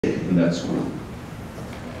in that school.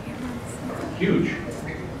 Huge.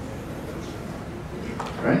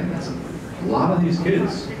 Right? That's a lot of these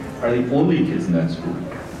kids are the only kids in that school.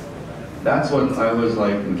 That's what I was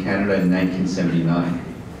like in Canada in 1979.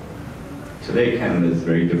 Today, Canada is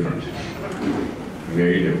very different.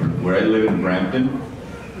 Very different. Where I live in Brampton,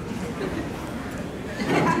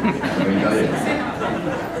 let me tell you,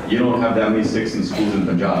 you don't have that many Sikhs in schools in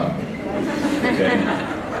Punjab, okay,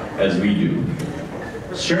 as we do.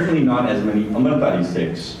 Certainly not as many Amritdhari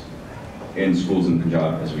Sikhs in schools in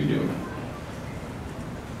Punjab as we do.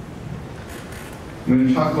 I'm going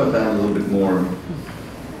to talk about that a little bit more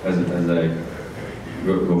as I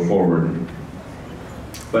go forward.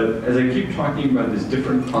 But as I keep talking about these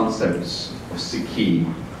different concepts of Sikhi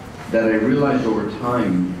that I realized over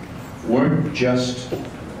time weren't just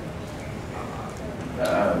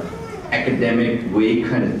academic way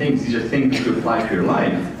kind of things. These are things you apply to your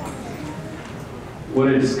life. What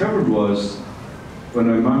I discovered was when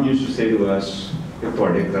my mom used to say to us,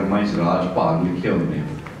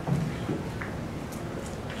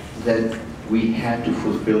 that we had to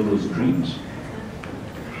fulfill those dreams.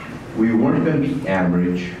 We weren't going to be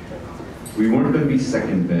average. We weren't going to be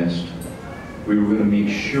second best. We were going to make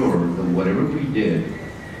sure that whatever we did,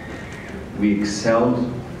 we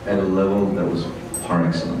excelled at a level that was par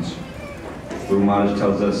excellence. Guru Maharaj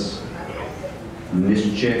tells us,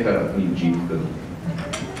 Nishchay kar apni jeet karo.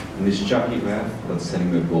 Nishcha ki baat, that's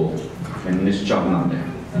setting a goal. And nishcha bana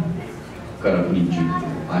kar apni jeet karo.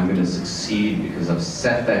 I'm going to succeed because I've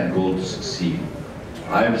set that goal to succeed.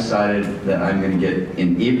 I've decided that I'm going to get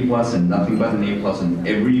an A plus and nothing but an A plus in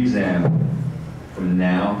every exam from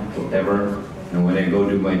now till ever. And when I go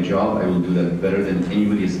do my job, I will do that better than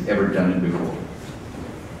anybody has ever done it before.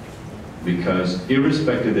 Because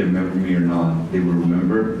irrespective they remember me or not, they will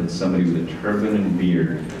remember that somebody with a turban and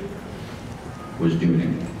beard was doing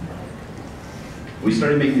it. We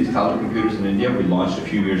started making these tablet computers in India. We launched a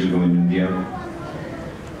few years ago in India.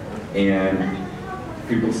 And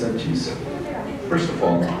people said, geez, first of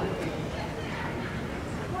all,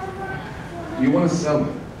 you want to sell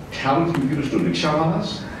tablet computers to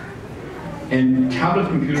rickshawalas? And tablet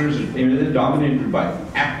computers, they're dominated by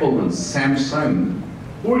Apple and Samsung.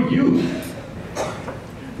 Who are you?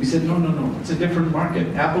 We said, no, it's a different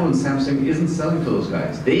market. Apple and Samsung isn't selling to those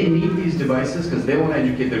guys. They need these devices because they want to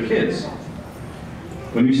educate their kids.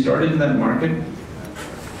 When we started in that market,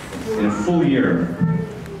 in a full year,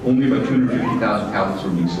 only about 250,000 tablets were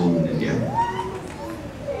being sold in India.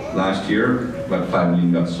 Last year, about 5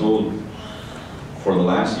 million got sold. For the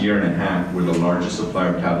last year and a half, we're the largest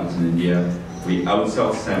supplier of tablets in India. We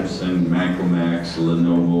outsell Samsung, Macromax,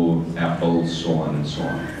 Lenovo, Apple, so on and so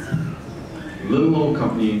on. Little old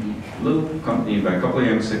company, by a couple of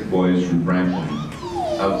young Sikh boys from Brampton,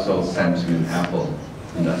 outsells Samsung and Apple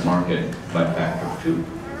in that market by a factor of 2.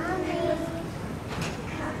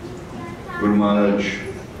 Guru Maharaj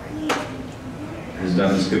has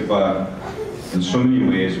done this kripa in so many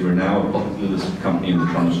ways. We're now a publicly listed company in the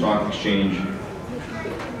Toronto Stock Exchange.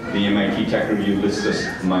 The MIT Tech Review lists us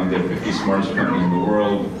among their 50 smartest companies in the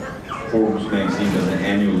world. Forbes magazine does an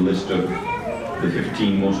annual list of the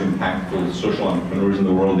 15 most impactful social entrepreneurs in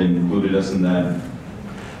the world. They included us in that.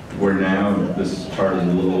 We're now, this chart is a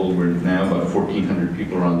little old, we're now about 1,400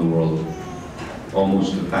 people around the world.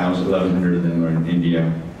 Almost 1,100 of them are in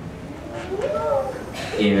India.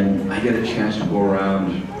 And I get a chance to go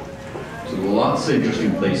around to lots of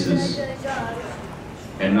interesting places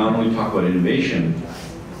and not only talk about innovation,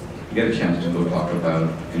 you get a chance to go talk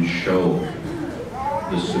about and show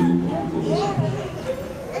the solutions.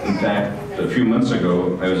 In fact, a few months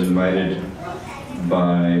ago, I was invited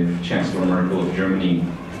by Chancellor Merkel of Germany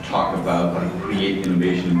to talk about how to create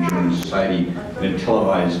innovation in German society in a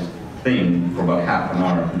televised thing for about half an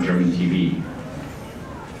hour on German TV.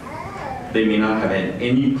 They may not have had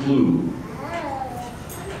any clue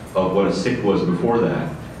of what a Sikh was before that,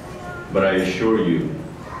 but I assure you,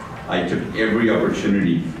 I took every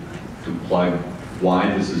opportunity to plug why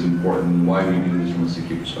this is important, why we do this from a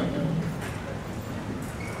Sikh perspective.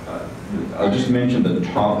 I'll just mention the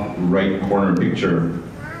top right corner picture.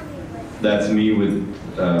 That's me with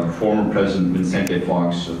former President Vicente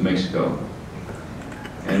Fox of Mexico.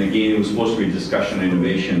 And again, it was supposed to be a discussion on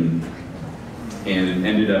innovation, and it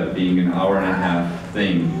ended up being an hour-and-a-half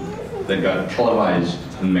thing that got televised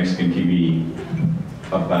on Mexican TV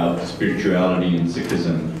about spirituality and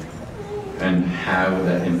Sikhism and how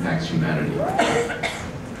that impacts humanity.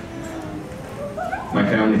 My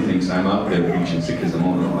family thinks I'm out there preaching Sikhism.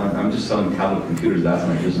 Oh no, I'm just selling tablet computers, that's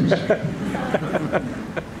my business.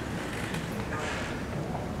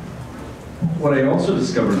 What I also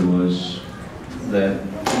discovered was that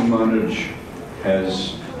Singh Maharaj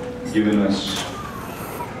has given us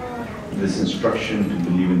this instruction to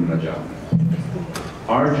believe in Raja.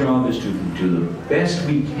 Our job is to do the best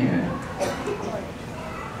we can,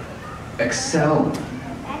 excel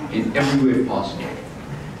in every way possible.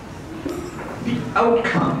 The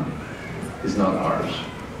outcome is not ours.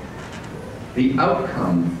 The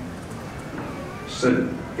outcome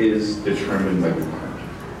is determined by the Maharaj.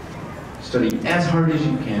 Study as hard as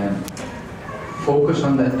you can, focus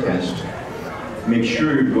on that test, make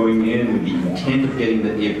sure you're going in with the intent of getting the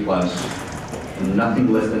A+, and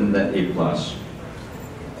nothing less than that A+.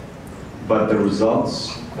 But the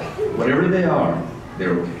results, whatever they are, they're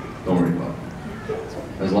okay. Don't worry about it.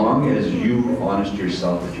 As long as you honest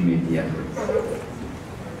yourself that you made the effort.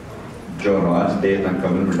 Jo Raj de na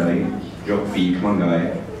kaban badai, jo peek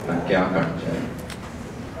mangaye, na kya kar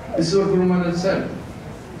jaye. This is what Guru Maharaj said.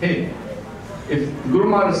 Hey, if Guru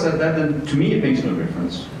Maharaj said that, then to me it makes no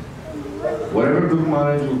difference. Whatever Guru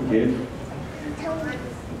Maharaj will give,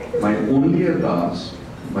 my only ardas,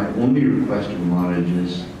 my only request to Maharaj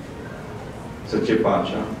is Sache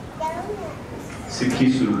Pacha,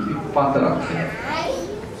 Sikhi Suruti, Patarakhe.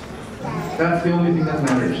 That's the only thing that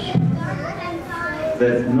matters.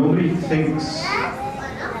 That nobody thinks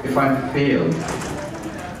if I failed,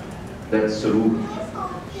 that Sarup,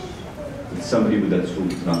 that somebody with that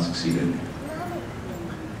Sarup has not succeeded.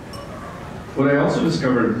 What I also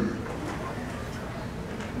discovered,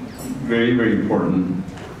 very, very important,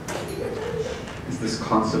 is this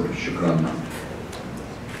concept of Shukrana.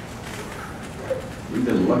 We're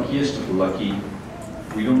the luckiest of the lucky.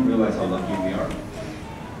 We don't realize how lucky we are.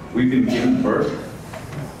 We've been given birth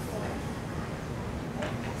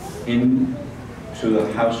into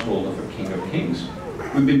the household of a king of kings.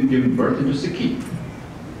 We've been given birth into Sikhi.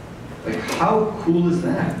 Like, how cool is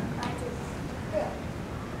that?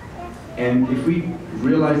 And if we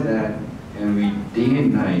realize that, and we day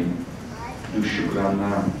and night do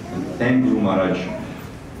Shukrana and thank Guru Maharaj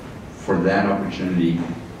for that opportunity,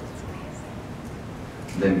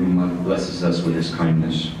 then Guru Maharaj blesses us with his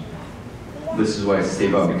kindness. This is why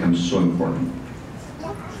Seva becomes so important.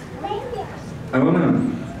 I want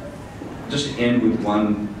to just end with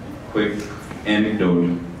one quick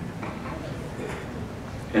anecdote.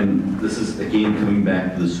 And this is again coming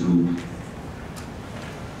back to the Surup.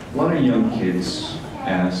 A lot of young kids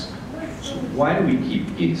ask, so why do we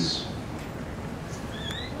keep geese?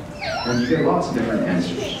 And you get lots of different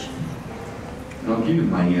answers. And I'll give you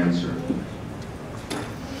my answer.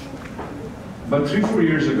 About 3-4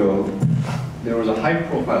 years ago, there was a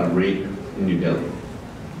high-profile rape in New Delhi.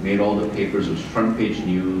 Made all the papers, it was front-page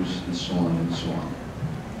news, and so on and so on.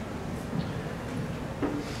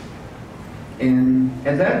 And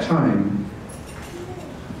at that time,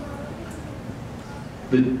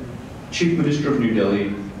 the Chief Minister of New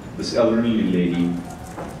Delhi, this elderly lady,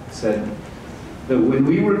 said that when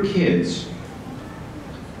we were kids,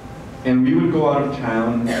 and we would go out of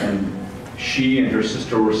town, and she and her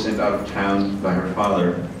sister were sent out of town by her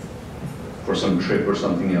father for some trip or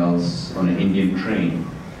something else on an Indian train.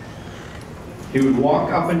 He would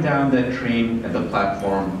walk up and down that train at the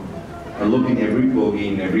platform and look in every bogie,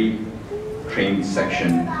 in every train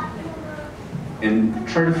section, and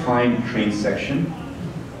try to find a train section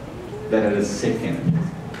that had a Sikh in it.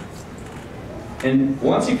 And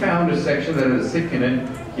once he found a section that had a Sikh in it,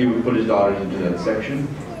 he would put his daughters into that section,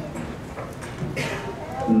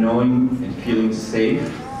 knowing and feeling safe.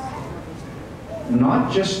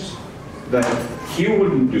 Not just that he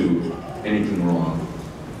wouldn't do anything wrong,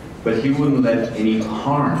 but he wouldn't let any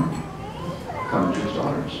harm come to his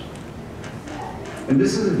daughters. And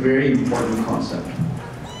this is a very important concept.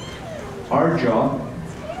 Our job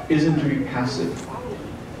isn't to be passive.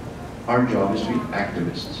 Our job is to be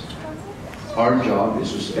activists. Our job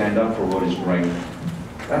is to stand up for what is right.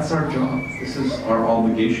 That's our job. This is our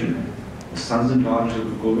obligation. The sons and daughters of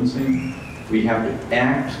Guru Gobind Singh, we have to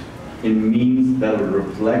act in means that will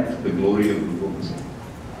reflect the glory of Guru Gobind Singh.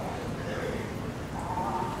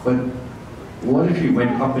 But what if you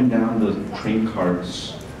went up and down the train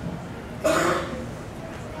carts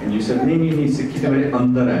and you said, "Nee, Sikhi to mere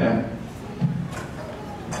andar hai."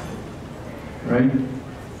 Right?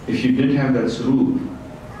 If you didn't have that Sarup,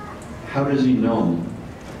 how does he know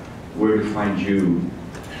where to find you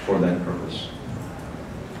for that purpose?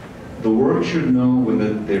 The world should know when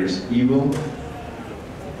there's evil,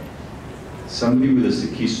 somebody with a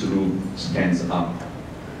Sikhi Sarup stands up.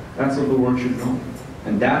 That's what the world should know.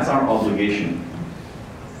 And that's our obligation.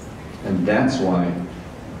 And that's why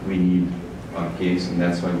we need our case, and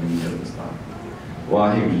that's why we need Avasthana.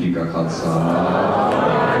 Vaheguru Ji Ka Khalsa,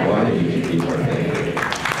 Vaheguru Ji Ki Fateh.